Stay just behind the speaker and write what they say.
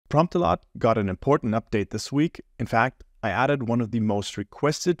Promptalot got an important update this week. In fact, I added one of the most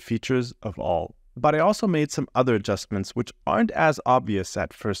requested features of all. But I also made some other adjustments which aren't as obvious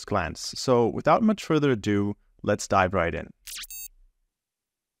at first glance. So without much further ado, let's dive right in.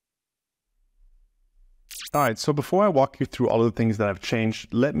 Alright, so before I walk you through all of the things that I've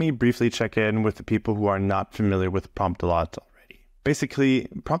changed, let me briefly check in with the people who are not familiar with Promptalot already. Basically,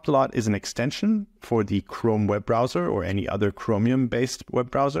 Promptalot is an extension for the Chrome web browser or any other Chromium-based web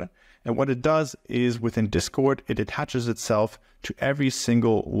browser. And what it does is within Discord, it attaches itself to every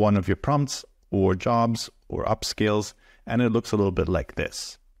single one of your prompts or jobs or upscales, and it looks a little bit like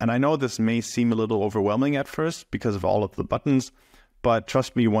this. And I know this may seem a little overwhelming at first because of all of the buttons, but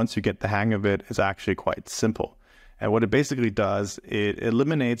trust me, once you get the hang of it, it's actually quite simple. And what it basically does, it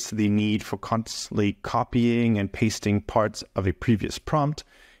eliminates the need for constantly copying and pasting parts of a previous prompt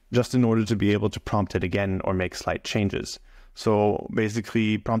just in order to be able to prompt it again or make slight changes. So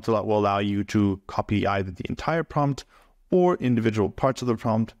basically, Promptalot will allow you to copy either the entire prompt or individual parts of the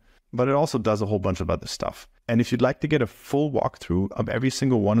prompt, but it also does a whole bunch of other stuff. And if you'd like to get a full walkthrough of every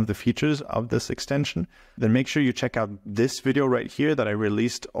single one of the features of this extension, then make sure you check out this video right here that I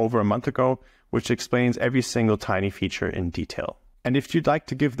released over a month ago, which explains every single tiny feature in detail. And if you'd like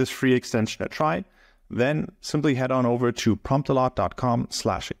to give this free extension a try, then simply head on over to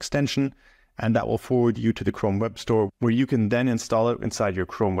promptalot.com/extension, and that will forward you to the Chrome Web Store, where you can then install it inside your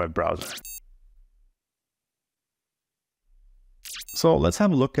Chrome web browser. So let's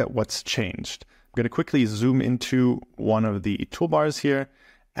have a look at what's changed. I'm going to quickly zoom into one of the toolbars here,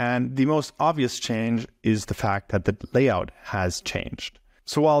 and the most obvious change is the fact that the layout has changed.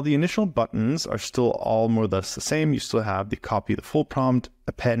 So while the initial buttons are still all more or less the same, you still have the copy the full prompt,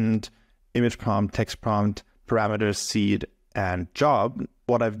 append, image prompt, text prompt, parameters, seed, and job.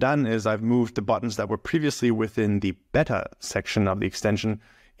 What I've done is I've moved the buttons that were previously within the beta section of the extension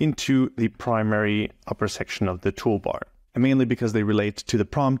into the primary upper section of the toolbar, and mainly because they relate to the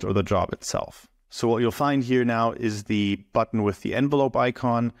prompt or the job itself. So what you'll find here now is the button with the envelope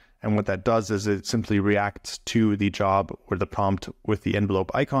icon, and what that does is it simply reacts to the job or the prompt with the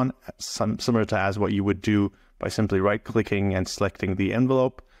envelope icon, similar to as what you would do by simply right-clicking and selecting the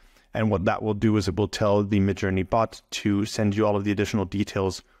envelope. And what that will do is it will tell the Midjourney bot to send you all of the additional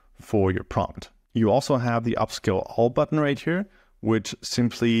details for your prompt. You also have the Upscale All button right here, which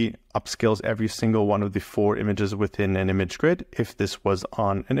simply upscales every single one of the 4 images within an image grid, if this was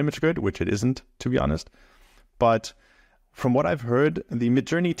on an image grid, which it isn't, to be honest. But from what I've heard, the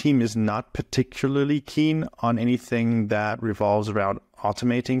Midjourney team is not particularly keen on anything that revolves around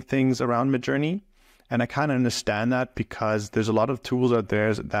automating things around Midjourney. And I kind of understand that because there's a lot of tools out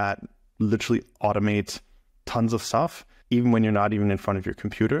there that literally automate tons of stuff, even when you're not even in front of your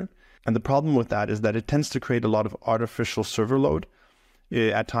computer. And the problem with that is that it tends to create a lot of artificial server load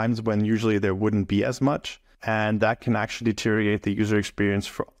at times when usually there wouldn't be as much. And that can actually deteriorate the user experience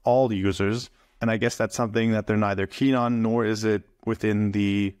for all the users. And I guess that's something that they're neither keen on, nor is it within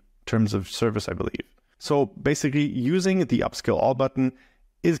the terms of service, I believe. So basically using the Upscale All button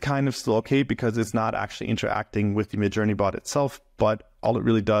is kind of still okay because it's not actually interacting with the Midjourney bot itself, but all it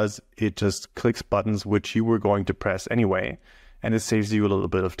really does, it just clicks buttons which you were going to press anyway, and it saves you a little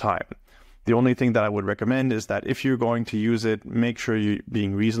bit of time. The only thing that I would recommend is that if you're going to use it, make sure you're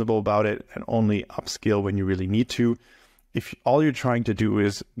being reasonable about it and only upscale when you really need to. If all you're trying to do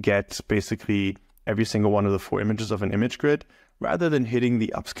is get basically every single one of the 4 images of an image grid, rather than hitting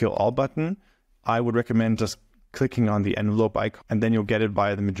the Upscale All button, I would recommend just clicking on the envelope icon, and then you'll get it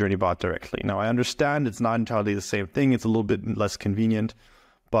via the Midjourney bot directly. Now, I understand it's not entirely the same thing. It's a little bit less convenient,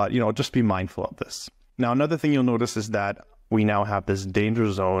 but just be mindful of this. Now, another thing you'll notice is that we now have this danger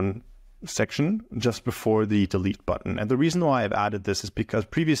zone section just before the delete button. And the reason why I've added this is because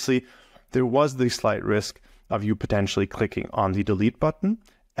previously there was the slight risk of you potentially clicking on the delete button,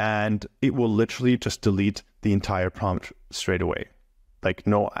 and it will literally just delete the entire prompt straight away.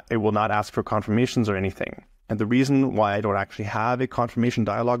 It will not ask for confirmations or anything. And the reason why I don't actually have a confirmation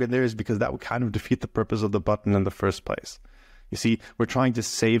dialog in there is because that would kind of defeat the purpose of the button in the first place. You see, we're trying to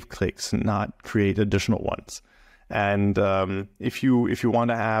save clicks, not create additional ones. And if you want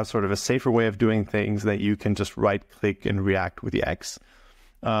to have sort of a safer way of doing things that you can just right click and react with the X,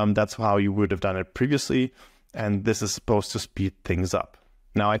 that's how you would have done it previously. And this is supposed to speed things up.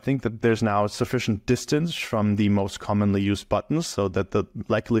 Now, I think that there's now sufficient distance from the most commonly used buttons so that the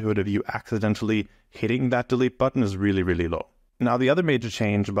likelihood of you accidentally hitting that delete button is really, really low. Now, the other major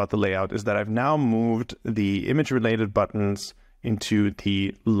change about the layout is that I've now moved the image-related buttons into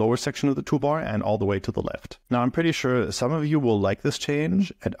the lower section of the toolbar and all the way to the left. Now, I'm pretty sure some of you will like this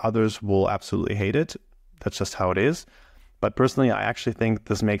change and others will absolutely hate it. That's just how it is. But personally, I actually think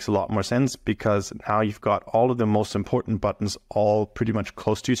this makes a lot more sense because now you've got all of the most important buttons all pretty much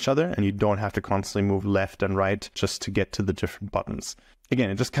close to each other, and you don't have to constantly move left and right just to get to the different buttons. Again,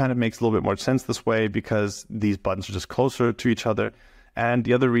 it just kind of makes a little bit more sense this way because these buttons are just closer to each other. And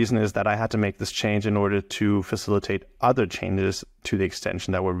the other reason is that I had to make this change in order to facilitate other changes to the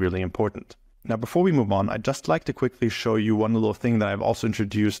extension that were really important. Now, before we move on, I'd just like to quickly show you one little thing that I've also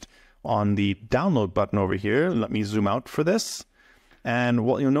introduced on the download button over here. Let me zoom out for this. And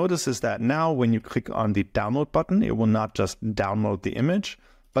what you'll notice is that now when you click on the download button, it will not just download the image,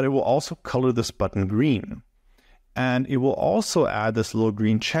 but it will also color this button green. And it will also add this little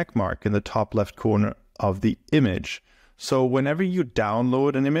green check mark in the top left corner of the image. So whenever you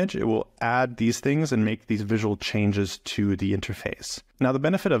download an image, it will add these things and make these visual changes to the interface. Now, the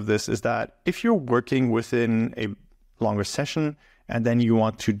benefit of this is that if you're working within a longer session and then you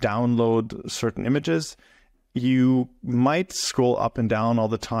want to download certain images, you might scroll up and down all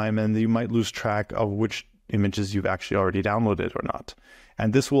the time and you might lose track of which images you've actually already downloaded or not.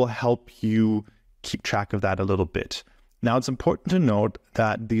 And this will help you keep track of that a little bit. Now, it's important to note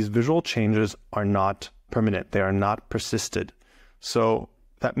that these visual changes are not permanent. They are not persisted. So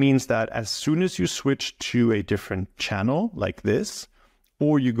that means that as soon as you switch to a different channel like this,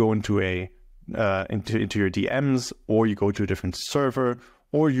 or you go into into your DMs, or you go to a different server,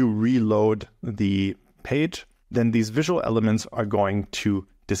 or you reload the page, then these visual elements are going to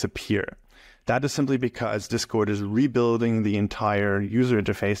disappear. That is simply because Discord is rebuilding the entire user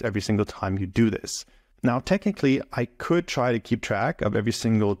interface every single time you do this. Now, technically, I could try to keep track of every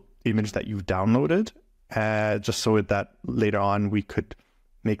single image that you've downloaded, just so that later on we could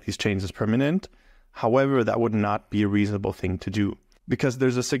make these changes permanent. However, that would not be a reasonable thing to do, because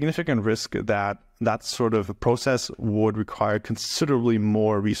there's a significant risk that that sort of a process would require considerably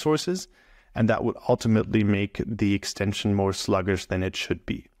more resources, and that would ultimately make the extension more sluggish than it should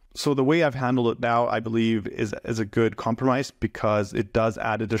be. So the way I've handled it now, I believe, is a good compromise because it does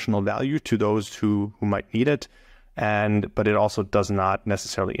add additional value to those who might need it, but it also does not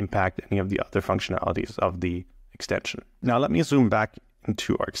necessarily impact any of the other functionalities of the extension. Now let me zoom back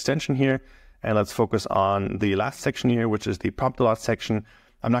into our extension here, and let's focus on the last section here, which is the Promptalot section.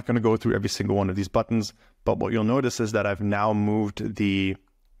 I'm not going to go through every single one of these buttons, but what you'll notice is that I've now moved the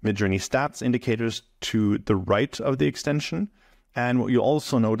Midjourney stats indicators to the right of the extension. And what you'll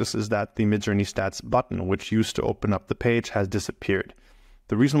also notice is that the Midjourney stats button, which used to open up the page, has disappeared.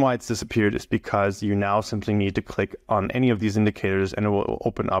 The reason why it's disappeared is because you now simply need to click on any of these indicators and it will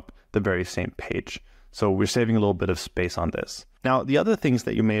open up the very same page. So we're saving a little bit of space on this. Now, the other things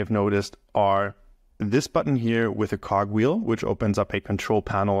that you may have noticed are this button here with a cogwheel, which opens up a control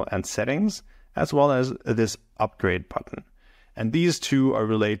panel and settings, as well as this upgrade button. And these two are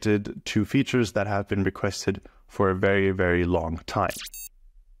related to features that have been requested for a very, very long time.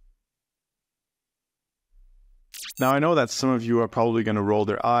 Now, I know that some of you are probably going to roll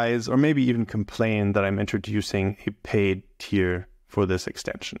their eyes or maybe even complain that I'm introducing a paid tier for this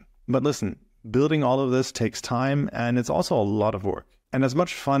extension. But listen, building all of this takes time and it's also a lot of work. And as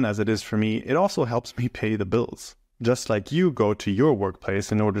much fun as it is for me, it also helps me pay the bills, just like you go to your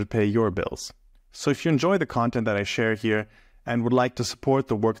workplace in order to pay your bills. So if you enjoy the content that I share here and would like to support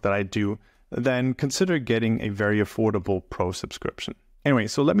the work that I do, then consider getting a very affordable Pro subscription. Anyway,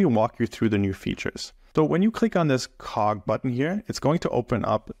 so let me walk you through the new features. So when you click on this cog button here, it's going to open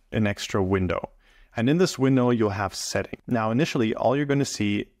up an extra window. And in this window, you'll have settings. Now, initially, all you're going to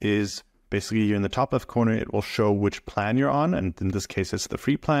see is basically in the top left corner, it will show which plan you're on. And in this case, it's the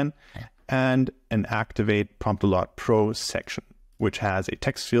free plan, and an Activate Promptalot Pro section, which has a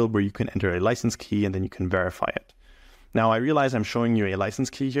text field where you can enter a license key and then you can verify it. Now, I realize I'm showing you a license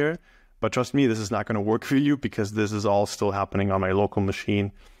key here, but trust me, this is not going to work for you because this is all still happening on my local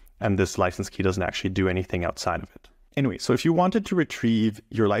machine and this license key doesn't actually do anything outside of it. Anyway, so if you wanted to retrieve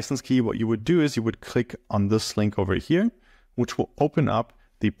your license key, what you would do is you would click on this link over here, which will open up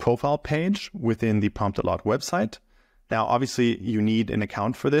the profile page within the Promptalot website. Now, obviously, you need an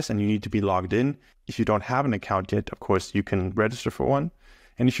account for this and you need to be logged in. If you don't have an account yet, of course, you can register for one.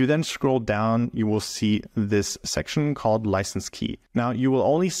 And if you then scroll down, you will see this section called License Key. Now, you will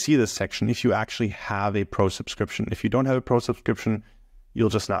only see this section if you actually have a Pro subscription. If you don't have a Pro subscription, you'll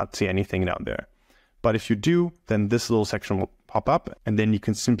just not see anything down there. But if you do, then this little section will pop up, and then you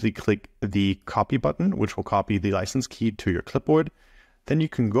can simply click the copy button, which will copy the license key to your clipboard. Then you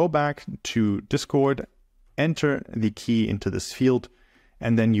can go back to Discord, enter the key into this field,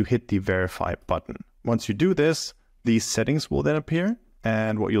 and then you hit the verify button. Once you do this, these settings will then appear.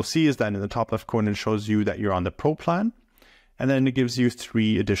 And what you'll see is that in the top left corner, it shows you that you're on the Pro plan. And then it gives you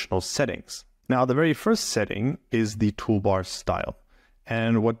 3 additional settings. Now, the very first setting is the toolbar style.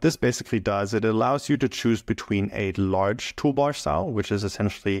 And what this basically does, it allows you to choose between a large toolbar style, which is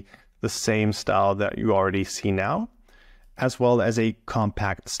essentially the same style that you already see now, as well as a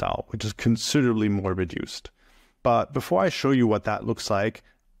compact style, which is considerably more reduced. But before I show you what that looks like,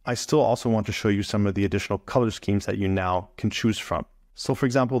 I still also want to show you some of the additional color schemes that you now can choose from. So for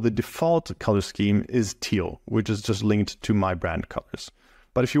example, the default color scheme is teal, which is just linked to my brand colors.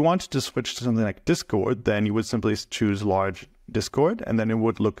 But if you wanted to switch to something like Discord, then you would simply choose large Discord, and then it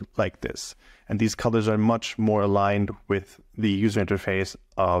would look like this. And these colors are much more aligned with the user interface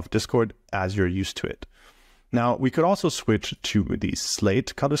of Discord as you're used to it. Now, we could also switch to the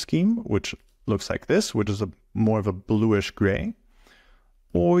slate color scheme, which looks like this, which is more of a bluish gray.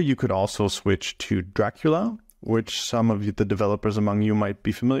 Or you could also switch to Dracula, which some of the developers among you might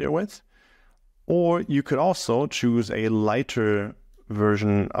be familiar with. Or you could also choose a lighter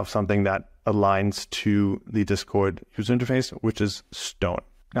version of something that aligns to the Discord user interface, which is stone.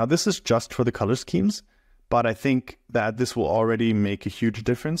 Now, this is just for the color schemes, but I think that this will already make a huge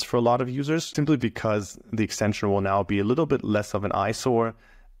difference for a lot of users, simply because the extension will now be a little bit less of an eyesore,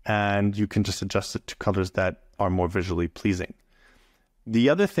 and you can just adjust it to colors that are more visually pleasing. The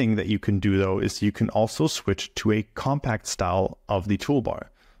other thing that you can do, though, is you can also switch to a compact style of the toolbar.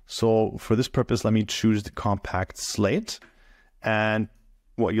 So for this purpose, let me choose the compact slate. And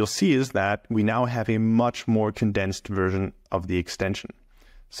what you'll see is that we now have a much more condensed version of the extension.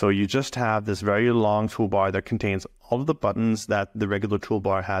 So you just have this very long toolbar that contains all of the buttons that the regular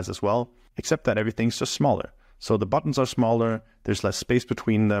toolbar has as well, except that everything's just smaller. So the buttons are smaller, there's less space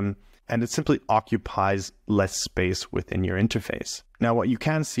between them, and it simply occupies less space within your interface. Now, what you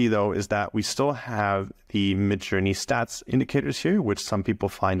can see, though, is that we still have the Midjourney stats indicators here, which some people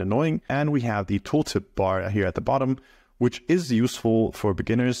find annoying, and we have the tooltip bar here at the bottom, which is useful for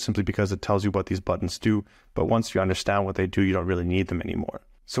beginners simply because it tells you what these buttons do, but once you understand what they do, you don't really need them anymore.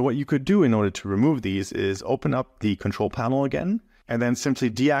 So what you could do in order to remove these is open up the control panel again, and then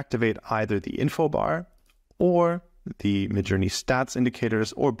simply deactivate either the info bar or the Midjourney stats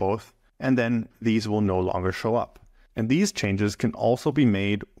indicators, or both, and then these will no longer show up. And these changes can also be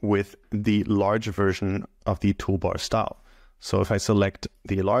made with the large version of the toolbar style. So if I select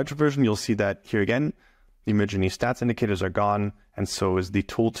the large version, you'll see that here again, the Midjourney stats indicators are gone, and so is the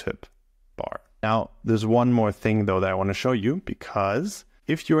tooltip bar. Now, there's one more thing, though, that I want to show you, because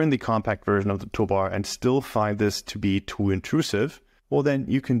if you're in the compact version of the toolbar and still find this to be too intrusive, well, then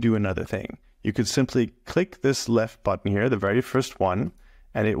you can do another thing. You could simply click this left button here, the very first one,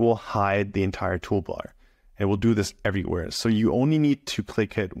 and it will hide the entire toolbar. It will do this everywhere. So you only need to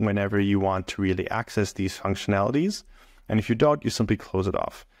click it whenever you want to really access these functionalities. And if you don't, you simply close it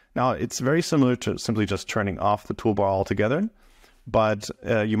off. Now, it's very similar to simply just turning off the toolbar altogether, but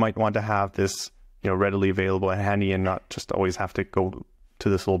you might want to have this, readily available and handy, and not just always have to go to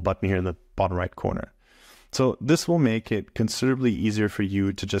this little button here in the bottom right corner. So this will make it considerably easier for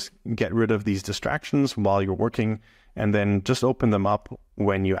you to just get rid of these distractions while you're working, and then just open them up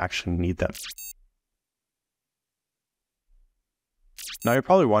when you actually need them. Now, you're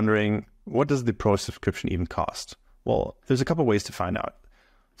probably wondering, what does the Pro subscription even cost? Well, there's a couple ways to find out.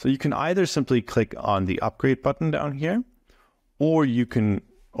 So you can either simply click on the upgrade button down here, or you can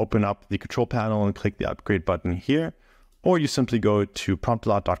open up the control panel and click the upgrade button here, or you simply go to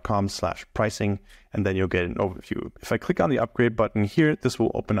promptalot.com/pricing, and then you'll get an overview. If I click on the upgrade button here, this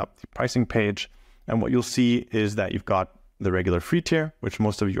will open up the pricing page. And what you'll see is that you've got the regular free tier, which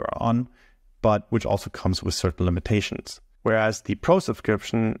most of you are on, but which also comes with certain limitations. Whereas the Pro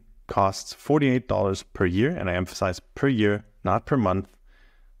subscription costs $48 per year, and I emphasize per year, not per month.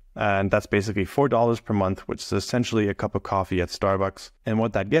 And that's basically $4 per month, which is essentially a cup of coffee at Starbucks. And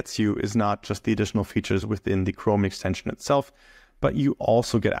what that gets you is not just the additional features within the Chrome extension itself, but you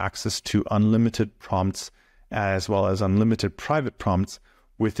also get access to unlimited prompts, as well as unlimited private prompts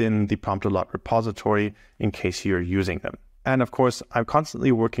within the Promptalot repository in case you're using them. And of course, I'm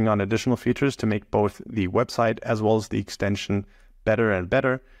constantly working on additional features to make both the website as well as the extension better and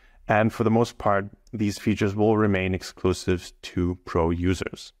better. And for the most part, these features will remain exclusive to Pro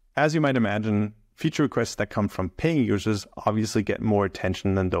users. As you might imagine, feature requests that come from paying users obviously get more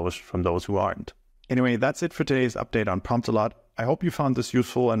attention than those from those who aren't. Anyway, that's it for today's update on Promptalot. I hope you found this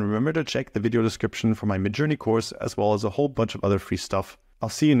useful, and remember to check the video description for my Midjourney course, as well as a whole bunch of other free stuff. I'll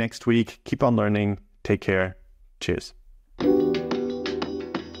see you next week. Keep on learning. Take care. Cheers.